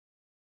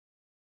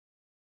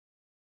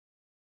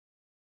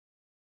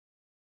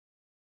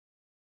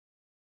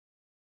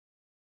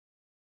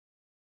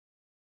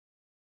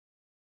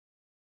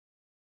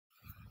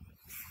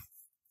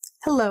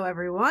Hello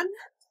everyone.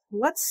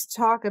 Let's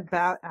talk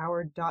about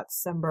our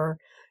Dotcember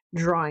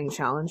drawing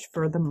challenge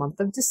for the month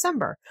of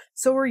December.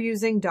 So we're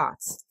using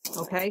dots,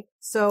 okay?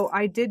 So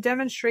I did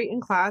demonstrate in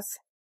class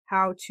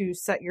how to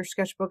set your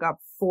sketchbook up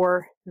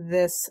for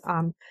this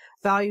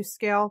value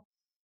scale.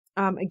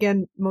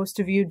 Again,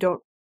 most of you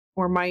don't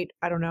or might,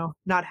 I don't know,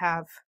 not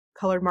have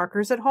colored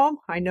markers at home.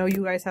 I know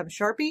you guys have a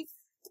Sharpie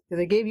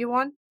because I gave you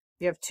one.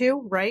 You have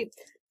two, right?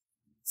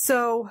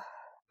 So,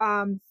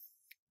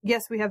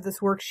 yes, we have this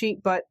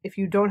worksheet, but if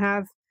you don't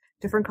have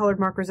different colored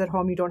markers at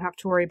home, you don't have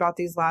to worry about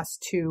these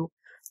last two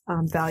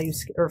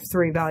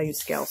three value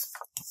scales.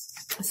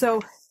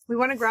 So we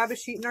want to grab a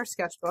sheet in our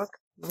sketchbook,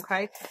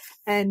 okay?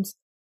 And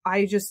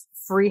I just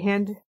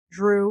freehand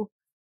drew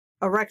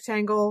a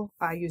rectangle.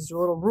 I used a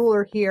little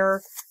ruler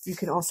here. You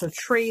can also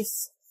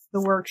trace the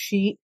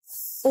worksheet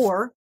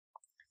or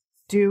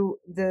do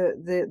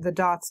the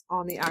dots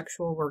on the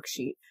actual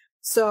worksheet.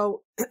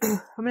 So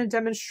I'm going to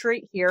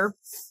demonstrate here.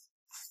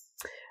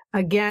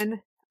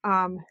 Again,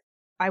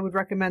 I would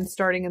recommend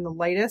starting in the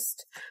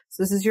lightest.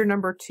 So this is your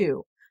number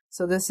 2.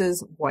 So this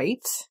is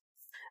white.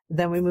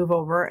 Then we move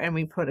over and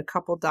we put a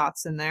couple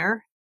dots in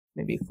there,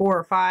 maybe 4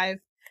 or 5.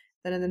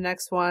 Then in the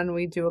next one,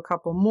 we do a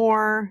couple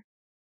more,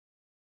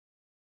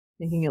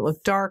 making it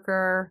look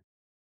darker.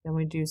 Then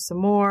we do some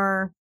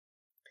more,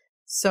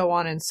 so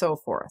on and so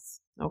forth.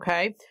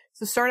 Okay.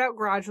 So start out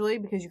gradually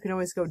because you can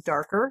always go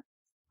darker.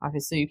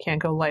 Obviously you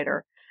can't go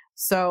lighter.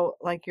 So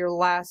like your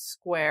last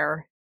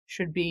square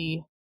should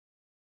be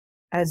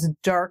as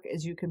dark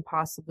as you can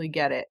possibly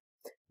get it.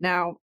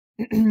 Now,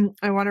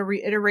 I want to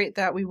reiterate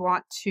that we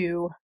want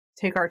to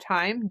take our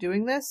time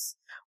doing this.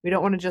 We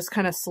don't want to just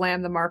kind of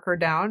slam the marker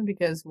down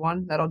because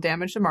 1, that'll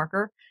damage the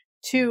marker.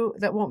 2,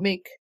 that won't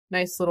make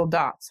nice little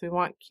dots. We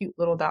want cute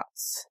little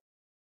dots.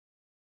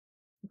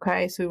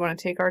 Okay, so we want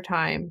to take our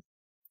time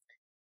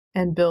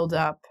and build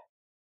up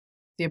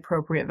the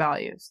appropriate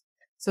values.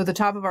 So at the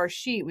top of our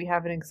sheet, we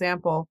have an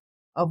example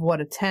of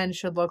what a 10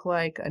 should look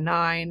like, a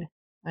 9,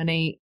 an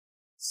 8,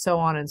 so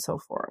on and so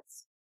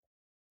forth.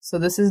 So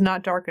this is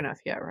not dark enough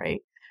yet,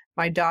 right?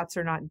 My dots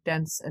are not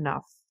dense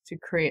enough to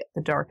create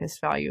the darkest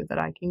value that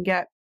I can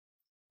get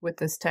with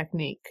this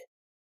technique.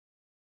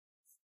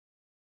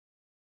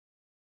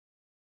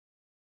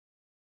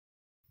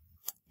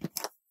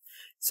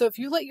 So if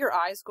you let your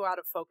eyes go out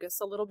of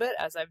focus a little bit,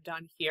 as I've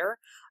done here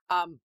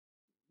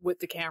with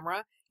the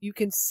camera, you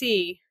can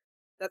see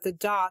that the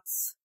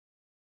dots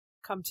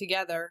come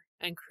together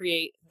and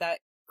create that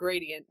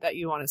gradient that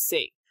you want to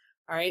see.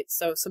 All right,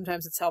 so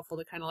sometimes it's helpful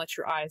to kind of let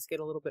your eyes get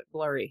a little bit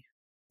blurry.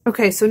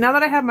 Okay, so now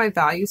that I have my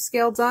value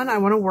scale done, I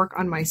want to work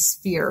on my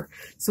sphere.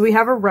 So we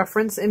have a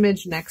reference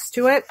image next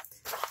to it.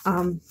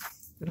 I'm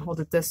going to hold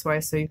it this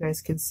way so you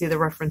guys can see the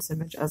reference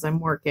image as I'm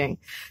working.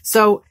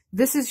 So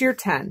this is your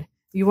 10.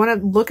 You want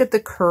to look at the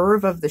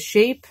curve of the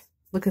shape,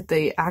 look at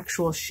the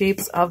actual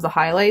shapes of the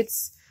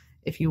highlights.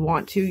 If you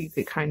want to, you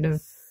could kind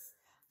of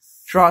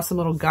draw some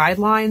little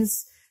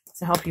guidelines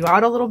to help you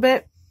out a little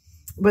bit.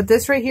 But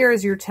this right here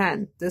is your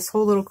 10. This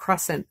whole little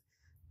crescent,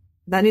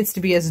 that needs to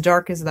be as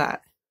dark as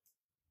that,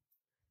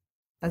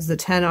 as the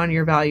 10 on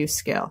your value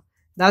scale.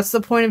 That's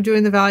the point of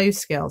doing the value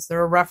scales.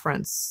 They're a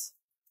reference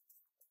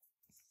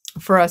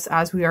for us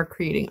as we are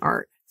creating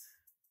art.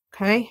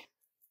 Okay?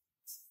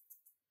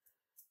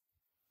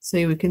 So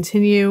you would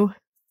continue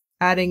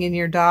adding in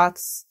your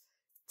dots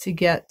to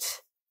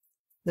get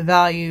the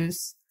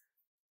values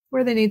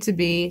where they need to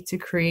be to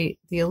create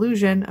the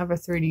illusion of a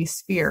 3D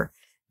sphere.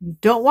 You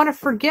don't want to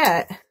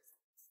forget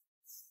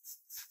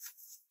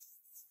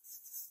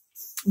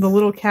the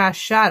little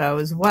cast shadow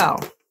as well.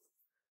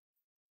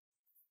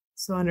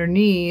 So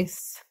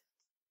underneath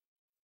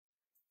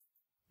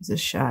is a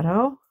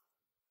shadow.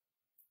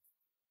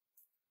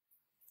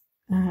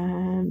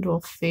 And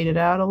we'll fade it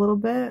out a little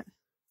bit.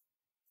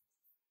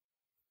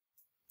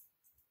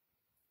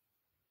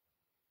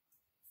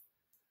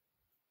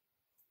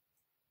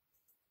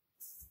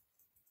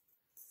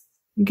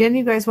 Again,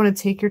 you guys want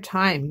to take your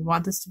time. You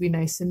want this to be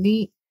nice and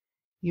neat.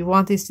 You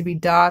want these to be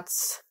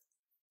dots,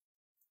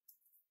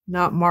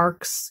 not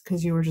marks,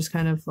 because you were just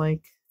kind of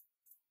like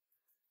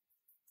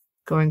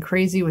going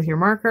crazy with your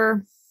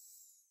marker.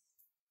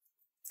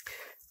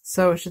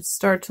 So it should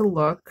start to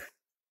look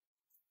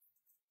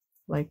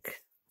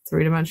like a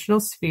 3-dimensional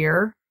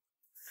sphere,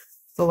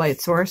 the light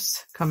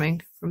source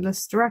coming from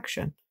this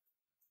direction.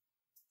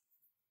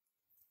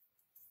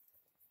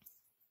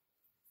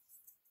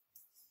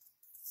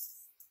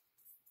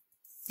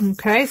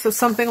 Okay, so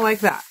something like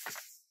that.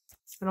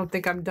 I don't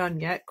think I'm done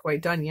yet,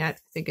 quite done yet. I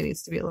think it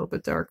needs to be a little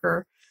bit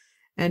darker.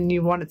 And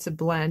you want it to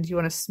blend. You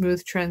want a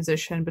smooth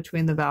transition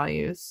between the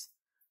values.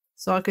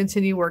 So I'll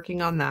continue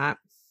working on that.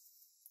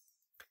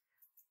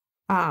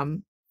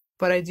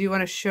 But I do want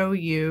to show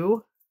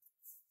you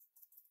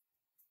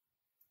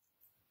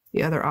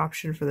the other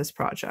option for this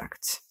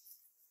project.